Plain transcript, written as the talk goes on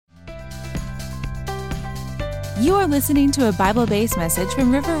You are listening to a Bible-based message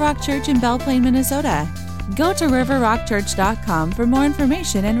from River Rock Church in Belle Plaine, Minnesota. Go to riverrockchurch.com for more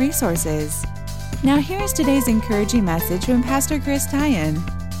information and resources. Now here's today's encouraging message from Pastor Chris Tyan.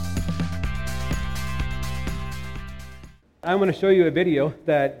 I want to show you a video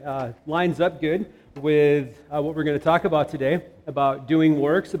that lines up good with what we're going to talk about today, about doing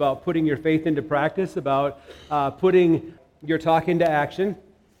works, about putting your faith into practice, about putting your talk into action,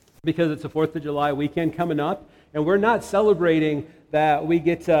 because it's the 4th of July weekend coming up, and we're not celebrating that we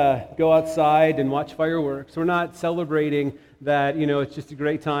get to go outside and watch fireworks. We're not celebrating that, it's just a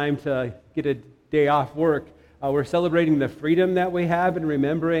great time to get a day off work. We're celebrating the freedom that we have and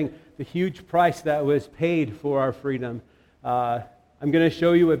remembering the huge price that was paid for our freedom. I'm going to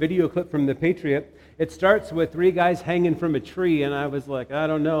show you a video clip from The Patriot. It starts with 3 guys hanging from a tree, and I was like, I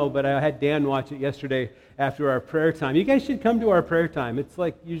don't know, but I had Dan watch it yesterday after our prayer time. You guys should come to our prayer time. It's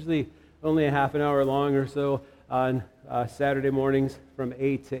like usually only a half an hour long or so on Saturday mornings from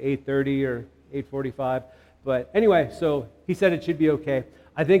 8 to 8:30 or 8:45. But anyway, so he said it should be okay.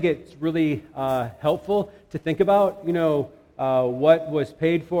 I think it's really helpful to think about, what was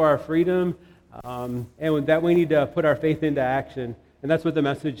paid for our freedom, and that we need to put our faith into action. And that's what the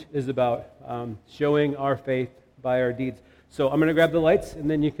message is about, showing our faith by our deeds. So I'm going to grab the lights, and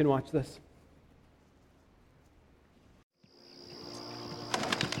then you can watch this.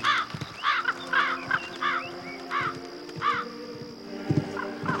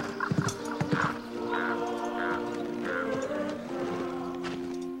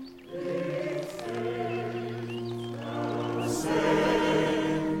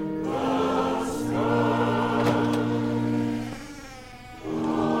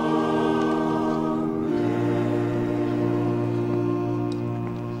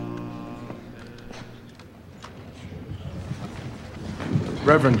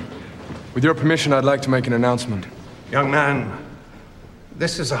 Reverend, with your permission, I'd like to make an announcement. Young man,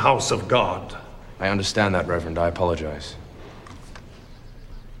 this is a house of God. I understand that, Reverend. I apologize.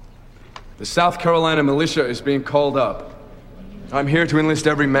 The South Carolina militia is being called up. I'm here to enlist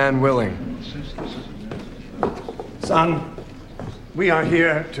every man willing. Son, we are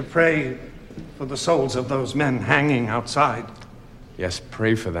here to pray for the souls of those men hanging outside. Yes,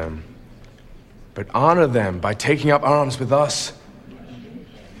 pray for them. But honor them by taking up arms with us.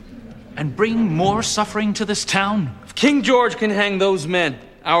 And bring more suffering to this town? If King George can hang those men,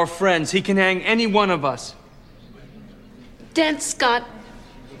 our friends, he can hang any one of us. Dan Scott,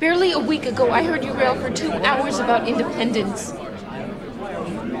 barely a week ago I heard you rail for 2 hours about independence.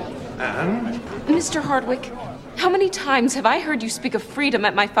 And? Mr. Hardwick, how many times have I heard you speak of freedom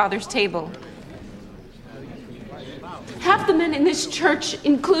at my father's table? Half the men in this church,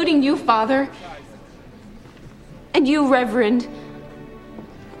 including you, Father, and you, Reverend,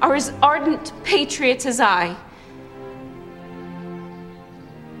 are as ardent patriots as I.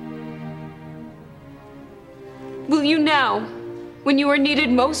 Will you now, when you are needed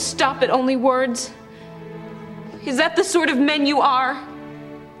most, stop at only words? Is that the sort of men you are?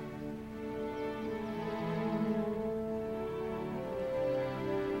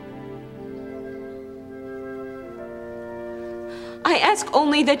 I ask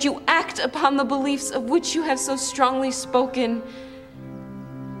only that you act upon the beliefs of which you have so strongly spoken,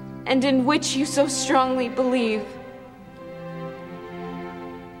 and in which you so strongly believe.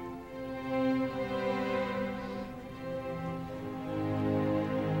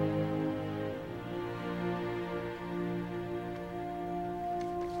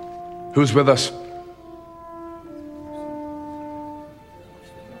 Who's with us?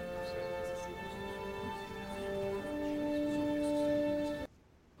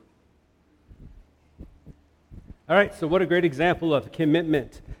 All right, so what a great example of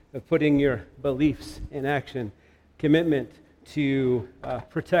commitment, of putting your beliefs in action. Commitment to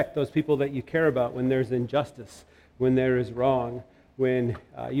protect those people that you care about when there's injustice, when there is wrong, when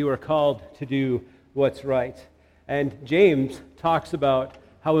you are called to do what's right. And James talks about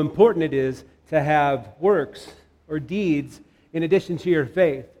how important it is to have works or deeds in addition to your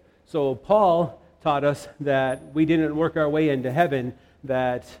faith. So Paul taught us that we didn't work our way into heaven,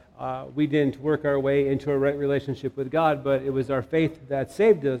 that we didn't work our way into a right relationship with God, but it was our faith that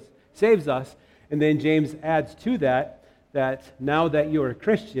saves us. And then James adds to that now that you're a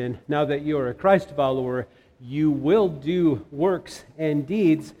Christian, now that you're a Christ follower, you will do works and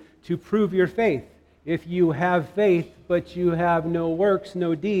deeds to prove your faith. If you have faith, but you have no works,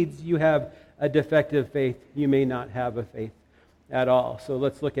 no deeds, you have a defective faith. You may not have a faith at all. So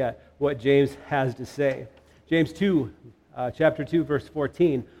let's look at what James has to say. James 2, chapter 2, verse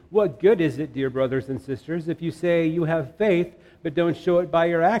 14. What good is it, dear brothers and sisters, if you say you have faith, but don't show it by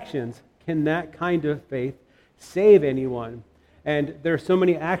your actions? Can that kind of faith save anyone. And there are so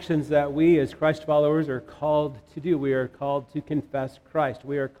many actions that we as Christ followers are called to do. We are called to confess Christ.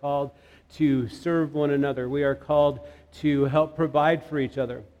 We are called to serve one another. We are called to help provide for each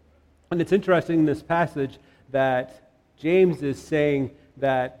other. And it's interesting in this passage that James is saying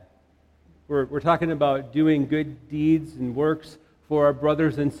that we're talking about doing good deeds and works for our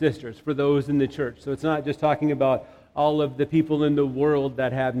brothers and sisters, for those in the church. So it's not just talking about all of the people in the world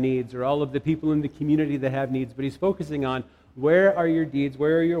that have needs or all of the people in the community that have needs, but he's focusing on where are your deeds,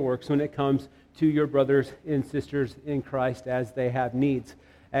 where are your works when it comes to your brothers and sisters in Christ as they have needs.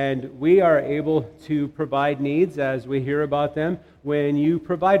 And we are able to provide needs as we hear about them when you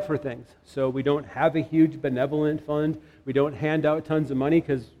provide for things. So we don't have a huge benevolent fund. We don't hand out tons of money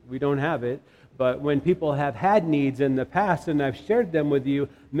because we don't have it. But when people have had needs in the past and I've shared them with you,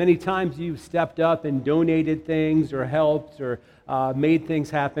 many times you've stepped up and donated things or helped or made things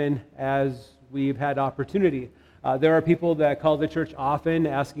happen as we've had opportunity. There are people that call the church often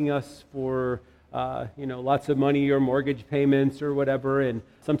asking us for lots of money or mortgage payments or whatever, and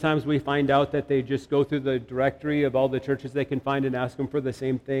sometimes we find out that they just go through the directory of all the churches they can find and ask them for the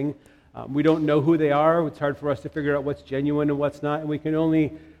same thing. We don't know who they are. It's hard for us to figure out what's genuine and what's not, and we can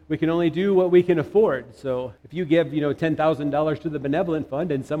only do what we can afford. So if you give $10,000 to the benevolent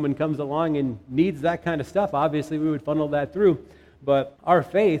fund and someone comes along and needs that kind of stuff, obviously we would funnel that through. But our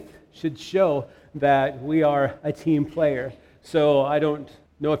faith should show that we are a team player. So I don't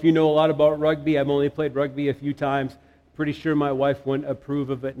know if you know a lot about rugby. I've only played rugby a few times. Pretty sure my wife wouldn't approve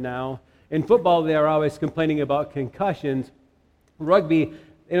of it now. In football, they are always complaining about concussions. Rugby,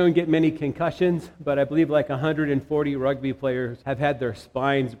 they don't get many concussions, but I believe like 140 rugby players have had their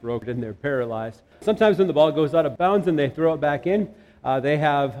spines broken and they're paralyzed. Sometimes when the ball goes out of bounds and they throw it back in, they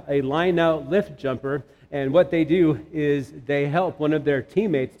have a line-out lift jumper, and what they do is they help one of their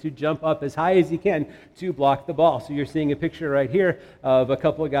teammates to jump up as high as he can to block the ball. So you're seeing a picture right here of a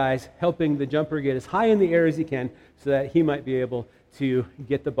couple of guys helping the jumper get as high in the air as he can so that he might be able to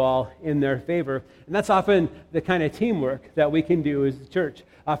get the ball in their favor. And that's often the kind of teamwork that we can do as a church,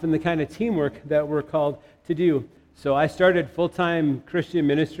 often the kind of teamwork that we're called to do. So I started full-time Christian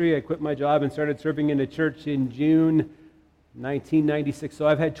ministry. I quit my job and started serving in a church in June 1996. So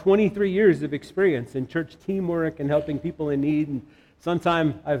I've had 23 years of experience in church teamwork and helping people in need. And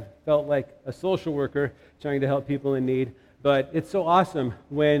sometimes I've felt like a social worker trying to help people in need. But it's so awesome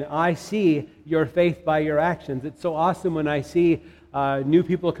when I see your faith by your actions. It's so awesome when I see new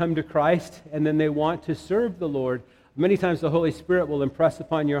people come to Christ and then they want to serve the Lord. Many times the Holy Spirit will impress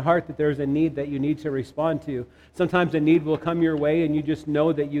upon your heart that there's a need that you need to respond to. Sometimes a need will come your way and you just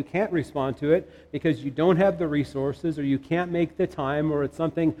know that you can't respond to it because you don't have the resources or you can't make the time or it's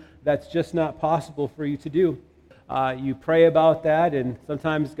something that's just not possible for you to do. You pray about that and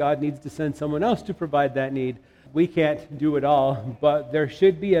sometimes God needs to send someone else to provide that need. We can't do it all, but there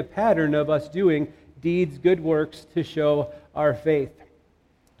should be a pattern of us doing deeds, good works to show our faith.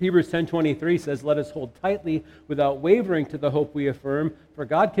 Hebrews 10:23 says, "Let us hold tightly without wavering to the hope we affirm, for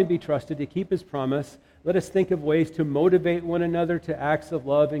God can be trusted to keep his promise. Let us think of ways to motivate one another to acts of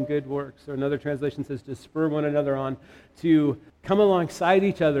love and good works." Or another translation says to spur one another on, to come alongside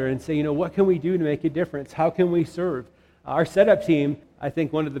each other and say, what can we do to make a difference? How can we serve? Our setup team, I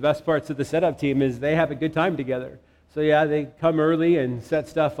think one of the best parts of the setup team is they have a good time together. So yeah, they come early and set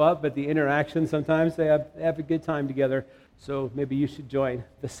stuff up, but the interaction sometimes they have a good time together. So maybe you should join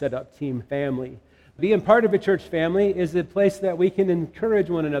the setup team family. Being part of a church family is a place that we can encourage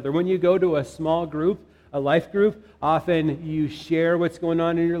one another. When you go to a small group, a life group, often you share what's going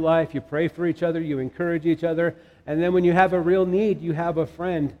on in your life, you pray for each other, you encourage each other, and then when you have a real need, you have a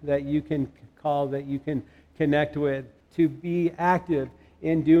friend that you can call, that you can connect with, to be active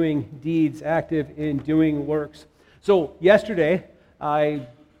in doing deeds, active in doing works. So yesterday, I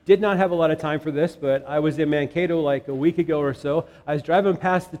did not have a lot of time for this, but I was in Mankato like a week ago or so. I was driving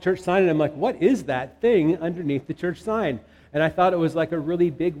past the church sign, and I'm like, what is that thing underneath the church sign? And I thought it was like a really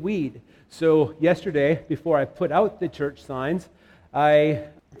big weed. So yesterday, before I put out the church signs, I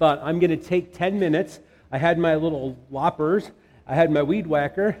thought, I'm going to take 10 minutes. I had my little loppers. I had my weed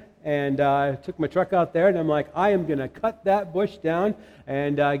whacker, and I took my truck out there, and I'm like, I am going to cut that bush down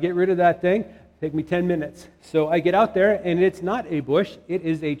and get rid of that thing. Take me 10 minutes. So I get out there, and it's not a bush, it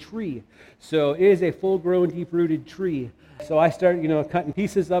is a tree. So it is a full-grown, deep-rooted tree. So I start, cutting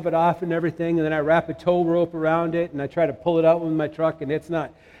pieces of it off and everything, and then I wrap a tow rope around it, and I try to pull it out with my truck, and it's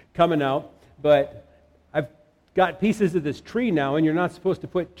not coming out. But I've got pieces of this tree now, and you're not supposed to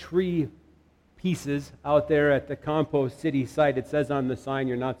put tree pieces out there at the Compost City site. It says on the sign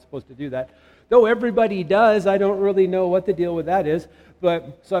you're not supposed to do that. though everybody does. I don't really know what the deal with that is.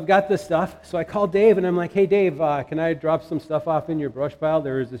 But so I've got this stuff. So I called Dave, and I'm like, hey, Dave, can I drop some stuff off in your brush pile?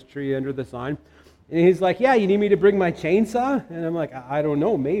 There is this tree under the sign. And he's like, yeah, you need me to bring my chainsaw? And I'm like, I don't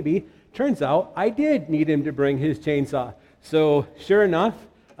know, maybe. Turns out I did need him to bring his chainsaw. So sure enough,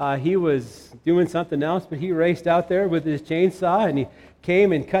 he was doing something else, but he raced out there with his chainsaw, and he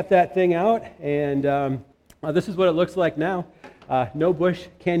came and cut that thing out. And this is what it looks like now. No bush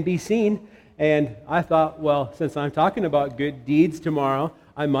can be seen. And I thought, well, since I'm talking about good deeds tomorrow,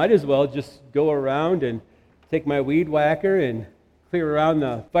 I might as well just go around and take my weed whacker and clear around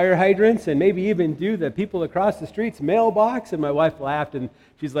the fire hydrants and maybe even do the people across the street's mailbox. And my wife laughed, and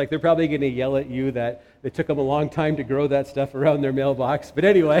she's like, they're probably going to yell at you that it took them a long time to grow that stuff around their mailbox. But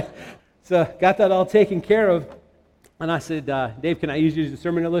anyway, so got that all taken care of. And I said, Dave, can I use you as a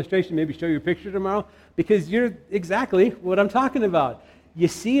sermon illustration, maybe show you a picture tomorrow? Because you're exactly what I'm talking about. You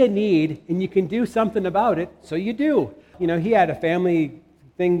see a need, and you can do something about it, so you do. You know, he had a family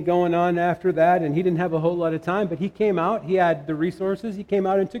thing going on after that, and he didn't have a whole lot of time, but he came out, he had the resources, he came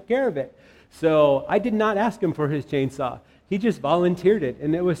out and took care of it. So I did not ask him for his chainsaw. He just volunteered it,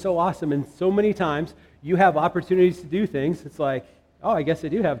 and it was so awesome. And so many times you have opportunities to do things. It's like, oh, I guess I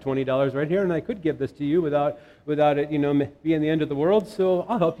do have $20 right here, and I could give this to you without it, being the end of the world. So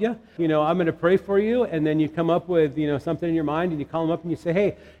I'll help you. I'm going to pray for you, and then you come up with, something in your mind, and you call them up and you say,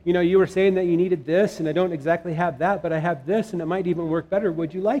 hey, you were saying that you needed this, and I don't exactly have that, but I have this, and it might even work better.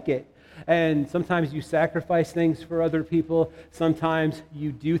 Would you like it? And sometimes you sacrifice things for other people. Sometimes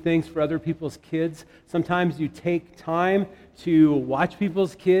you do things for other people's kids. Sometimes you take time to watch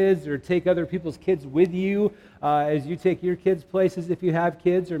people's kids or take other people's kids with you as you take your kids places if you have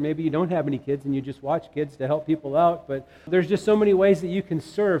kids, or maybe you don't have any kids and you just watch kids to help people out. But there's just so many ways that you can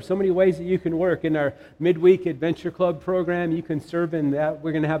serve, so many ways that you can work. In our midweek Adventure Club program, you can serve in that.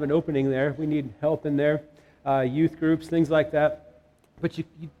 We're going to have an opening there. We need help in there, youth groups, things like that. But you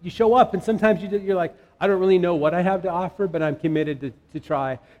show up, and sometimes you're like, I don't really know what I have to offer, but I'm committed to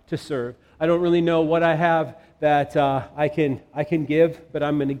try to serve. I don't really know what I have that I can give, but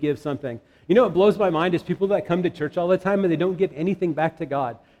I'm going to give something. What blows my mind is people that come to church all the time and they don't give anything back to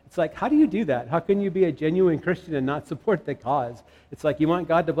God. It's like, how do you do that? How can you be a genuine Christian and not support the cause? It's like you want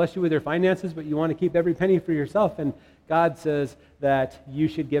God to bless you with your finances, but you want to keep every penny for yourself. And God says that you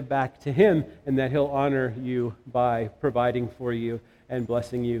should give back to Him and that He'll honor you by providing for you and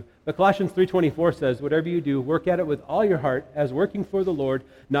blessing you. But Colossians 3:24 says, whatever you do, work at it with all your heart as working for the Lord,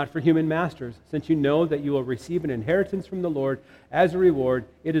 not for human masters, since you know that you will receive an inheritance from the Lord as a reward.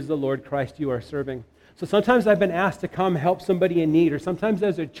 It is the Lord Christ you are serving. So sometimes I've been asked to come help somebody in need, or sometimes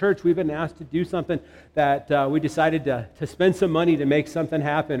as a church we've been asked to do something that we decided to spend some money to make something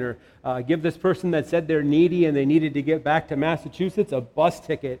happen, or give this person that said they're needy and they needed to get back to Massachusetts a bus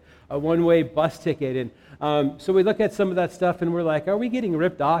ticket, a one-way bus ticket. And so we look at some of that stuff and we're like, are we getting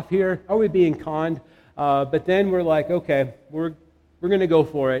ripped off here? Are we being conned? But then we're like, okay, we're going to go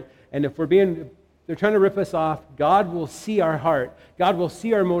for it. And if they're trying to rip us off, God will see our heart. God will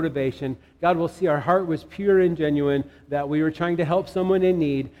see our motivation. God will see our heart was pure and genuine, that we were trying to help someone in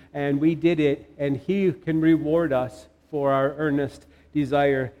need, and we did it, and He can reward us for our earnest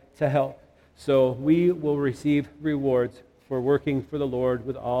desire to help. So we will receive rewards for working for the Lord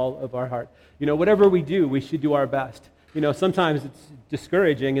with all of our heart. Whatever we do, we should do our best. Sometimes it's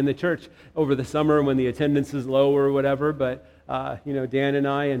discouraging in the church over the summer when the attendance is low or whatever, but Dan and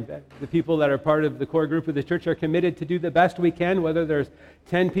I and the people that are part of the core group of the church are committed to do the best we can, whether there's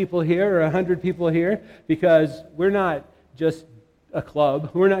 10 people here or 100 people here, because we're not just a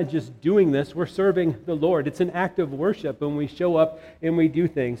club. We're not just doing this. We're serving the Lord. It's an act of worship when we show up and we do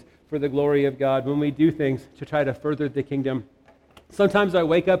things for the glory of God, when we do things to try to further the kingdom. Sometimes I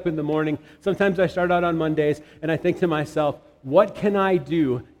wake up in the morning, sometimes I start out on Mondays, and I think to myself, what can I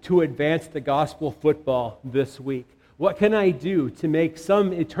do to advance the gospel football this week? What can I do to make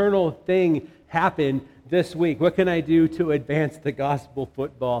some eternal thing happen this week? What can I do to advance the gospel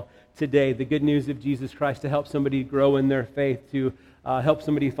football today? The good news of Jesus Christ, to help somebody grow in their faith, to help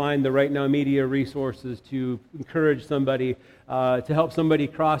somebody find the Right Now Media resources, to encourage somebody, to help somebody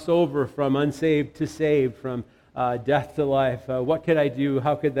cross over from unsaved to saved, from death to life. What could I do?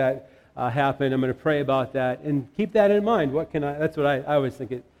 How could that happen? I'm going to pray about that and keep that in mind. That's what I always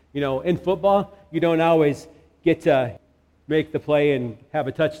think. In football, you don't always get to make the play and have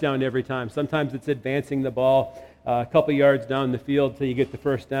a touchdown every time. Sometimes it's advancing the ball a couple yards down the field till you get the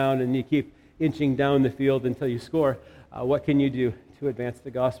first down, and you keep inching down the field until you score. What can you do to advance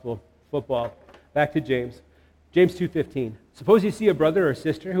the gospel football? Back to James. James 2:15. Suppose you see a brother or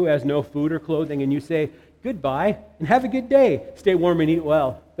sister who has no food or clothing, and you say, goodbye and have a good day. Stay warm and eat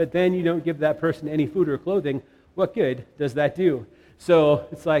well. But then you don't give that person any food or clothing. What good does that do? So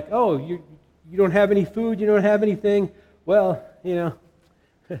it's like, oh, you don't have any food, you don't have anything. Well,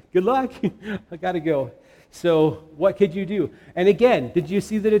 good luck. I got to go. So what could you do? And again, did you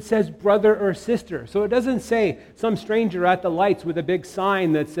see that it says brother or sister? So it doesn't say some stranger at the lights with a big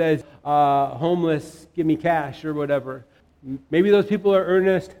sign that says, homeless, give me cash or whatever. Maybe those people are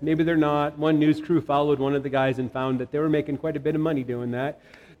earnest, maybe they're not. One news crew followed one of the guys and found that they were making quite a bit of money doing that.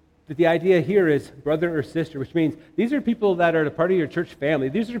 But the idea here is brother or sister, which means these are people that are a part of your church family.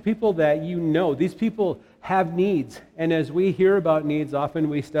 These are people that you know. These people have needs. And as we hear about needs, often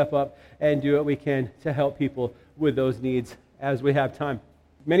we step up and do what we can to help people with those needs as we have time.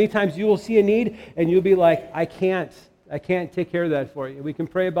 Many times you will see a need and you'll be like, I can't take care of that for you. We can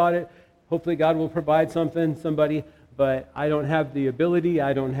pray about it. Hopefully God will provide somebody, but I don't have the ability.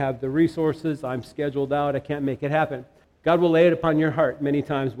 I don't have the resources. I'm scheduled out. I can't make it happen. God will lay it upon your heart many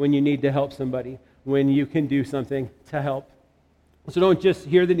times when you need to help somebody, when you can do something to help. So don't just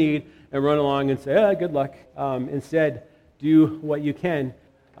hear the need and run along and say, good luck. Instead, do what you can.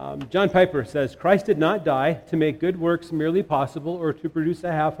 John Piper says, Christ did not die to make good works merely possible or to produce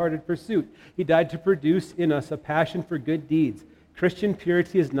a half-hearted pursuit. He died to produce in us a passion for good deeds. Christian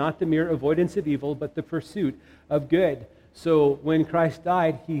purity is not the mere avoidance of evil, but the pursuit of good. So when Christ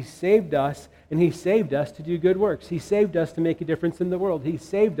died, he saved us, and he saved us to do good works. He saved us to make a difference in the world. He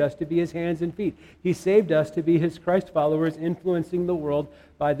saved us to be his hands and feet. He saved us to be his Christ followers, influencing the world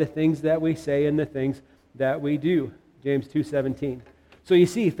by the things that we say and the things that we do. James 2:17. So you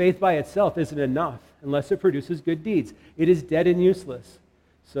see, faith by itself isn't enough unless it produces good deeds. It is dead and useless.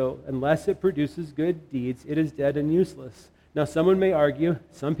 So unless it produces good deeds, it is dead and useless. Now someone may argue,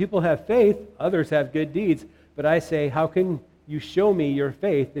 some people have faith, others have good deeds. But I say, how can you show me your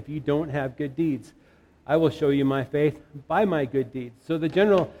faith if you don't have good deeds? I will show you my faith by my good deeds. So the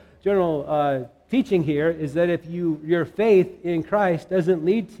general teaching here is that if your faith in Christ doesn't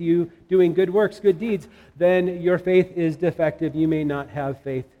lead to you doing good works, good deeds, then your faith is defective. You may not have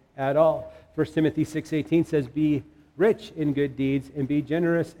faith at all. 1 Timothy 6:18 says, be rich in good deeds and be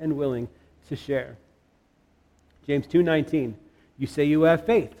generous and willing to share. James 2:19, you say you have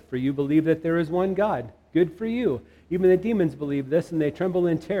faith, for you believe that there is one God. Good for you. Even the demons believe this, and they tremble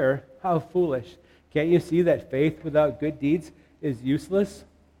in terror. How foolish. Can't you see that faith without good deeds is useless?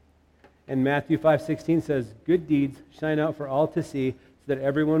 And Matthew 5:16 says, good deeds shine out for all to see, so that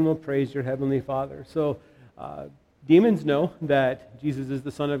everyone will praise your heavenly Father. So demons know that Jesus is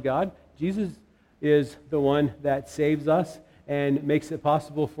the Son of God. Jesus is the one that saves us and makes it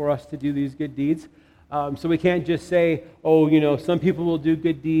possible for us to do these good deeds. So we can't just say, some people will do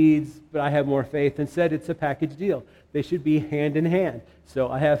good deeds, but I have more faith. Instead, it's a package deal. They should be hand in hand. So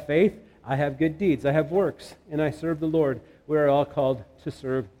I have faith, I have good deeds, I have works, and I serve the Lord. We're all called to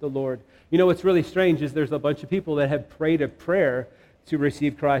serve the Lord. What's really strange is there's a bunch of people that have prayed a prayer to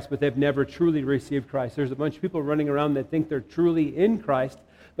receive Christ, but they've never truly received Christ. There's a bunch of people running around that think they're truly in Christ,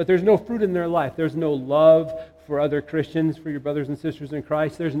 but there's no fruit in their life. There's no love for other Christians, for your brothers and sisters in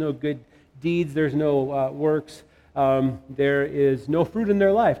Christ. There's no good deeds, there's no works. There is no fruit in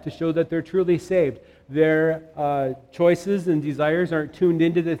their life to show that they're truly saved. Their choices and desires aren't tuned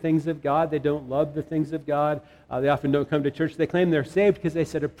into the things of God. They don't love the things of God. They often don't come to church. They claim they're saved because they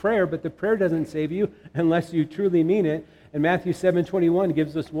said a prayer, but the prayer doesn't save you unless you truly mean it. And Matthew 7:21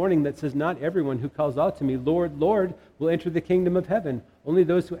 gives us warning that says, not everyone who calls out to me, Lord, Lord, will enter the kingdom of heaven. Only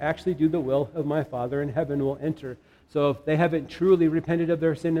those who actually do the will of my Father in heaven will enter. So if they haven't truly repented of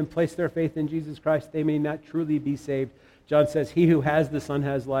their sin and placed their faith in Jesus Christ, they may not truly be saved. John says, he who has the Son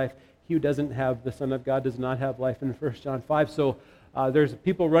has life. He who doesn't have the Son of God does not have life in 1 John 5. So there's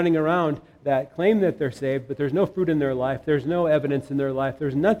people running around that claim that they're saved, but there's no fruit in their life. There's no evidence in their life.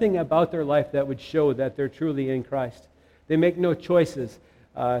 There's nothing about their life that would show that they're truly in Christ. They make no choices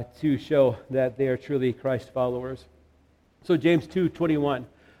to show that they are truly Christ followers. So James 2:21,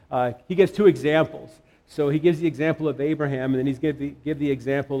 he gives two examples. So he gives the example of Abraham, and then he's going to give the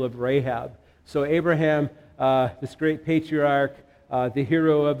example of Rahab. So Abraham, this great patriarch, the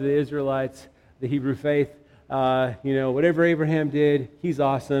hero of the Israelites, the Hebrew faith, whatever Abraham did, he's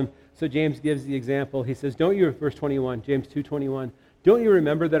awesome. So James gives the example. He says, verse 21, James 2:21, don't you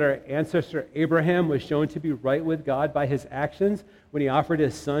remember that our ancestor Abraham was shown to be right with God by his actions when he offered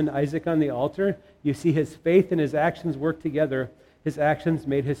his son Isaac on the altar? You see, his faith and his actions worked together. His actions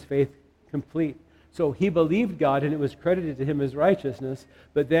made his faith complete. So he believed God and it was credited to him as righteousness.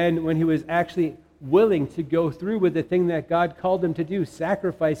 But then when he was actually willing to go through with the thing that God called him to do,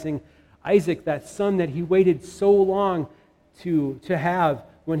 sacrificing Isaac, that son that he waited so long to have,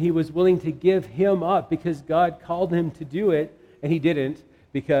 when he was willing to give him up because God called him to do it, and he didn't,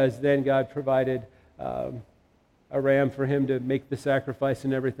 because then God provided a ram for him to make the sacrifice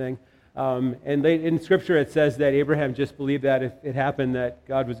and everything. And in Scripture it says that Abraham just believed that if it happened that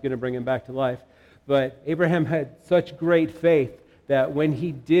God was going to bring him back to life. But Abraham had such great faith that when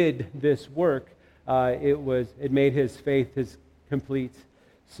he did this work, it made his faith his complete.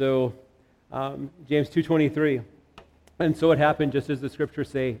 So James 2:23, and so it happened just as the Scriptures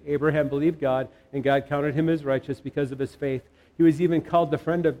say, Abraham believed God, and God counted him as righteous because of his faith. He was even called the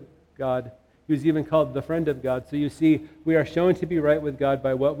friend of God. So you see, we are shown to be right with God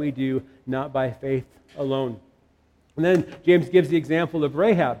by what we do, not by faith alone. And then James gives the example of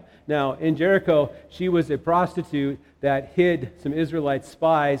Rahab. Now, in Jericho, she was a prostitute that hid some Israelite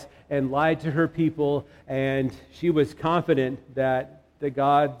spies and lied to her people, and she was confident that the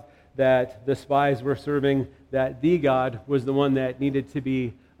God that the spies were serving, that the God was the one that needed to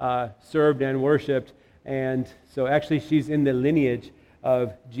be served and worshipped. And so actually she's in the lineage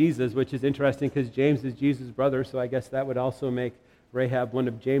of Jesus, which is interesting because James is Jesus' brother, so I guess that would also make Rahab one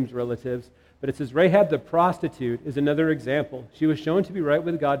of James' relatives. But it says Rahab the prostitute is another example. She was shown to be right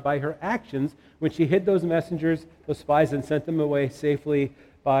with God by her actions when she hid those messengers, those spies, and sent them away safely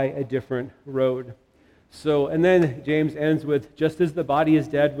by a different road. So, and then James ends with, just as the body is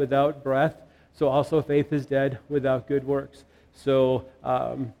dead without breath, so also faith is dead without good works. So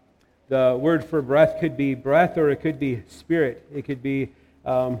the word for breath could be breath or it could be spirit. It could be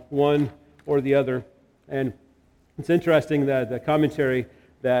one or the other. And it's interesting that the commentary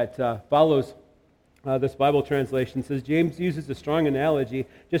that follows this Bible translation says, James uses a strong analogy.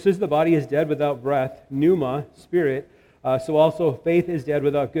 Just as the body is dead without breath, pneuma, spirit, so also faith is dead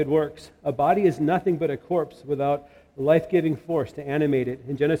without good works. A body is nothing but a corpse without life-giving force to animate it.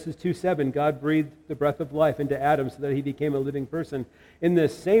 In Genesis 2:7, God breathed the breath of life into Adam so that he became a living person. In the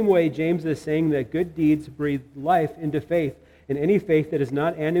same way, James is saying that good deeds breathe life into faith, and any faith that is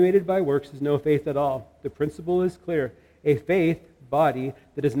not animated by works is no faith at all. The principle is clear. A faith body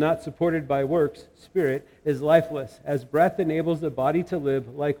that is not supported by works, spirit, is lifeless. As breath enables the body to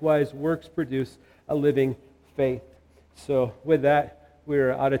live, likewise works produce a living faith. So with that,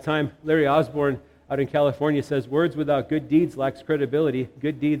 we're out of time. Larry Osborne out in California says, words without good deeds lacks credibility.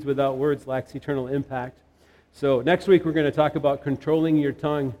 Good deeds without words lacks eternal impact. So next week we're going to talk about controlling your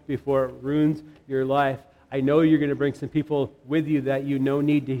tongue before it ruins your life. I know you're going to bring some people with you that you know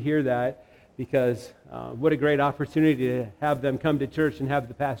need to hear that, because what a great opportunity to have them come to church and have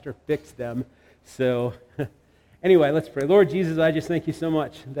the pastor fix them. So anyway, let's pray. Lord Jesus, I just thank you so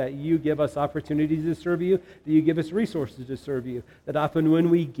much that you give us opportunities to serve you, that you give us resources to serve you, that often when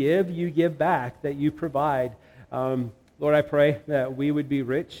we give, you give back, that you provide. Lord, I pray that we would be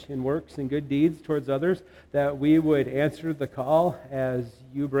rich in works and good deeds towards others, that we would answer the call as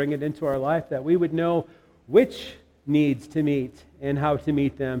you bring it into our life, that we would know which needs to meet and how to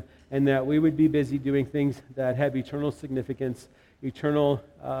meet them, and that we would be busy doing things that have eternal significance, eternal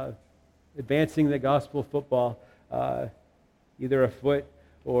advancing the gospel football, either a foot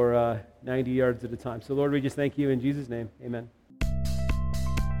or 90 yards at a time. So Lord, we just thank you in Jesus' name. Amen.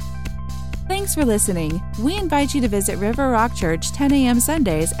 Thanks for listening. We invite you to visit River Rock Church 10 a.m.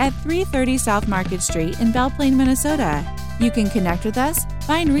 Sundays at 330 South Market Street in Belle Plaine, Minnesota. You can connect with us,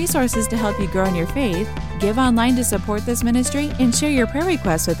 find resources to help you grow in your faith, give online to support this ministry, and share your prayer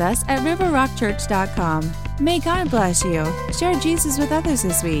requests with us at riverrockchurch.com. May God bless you. Share Jesus with others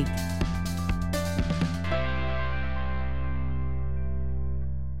this week.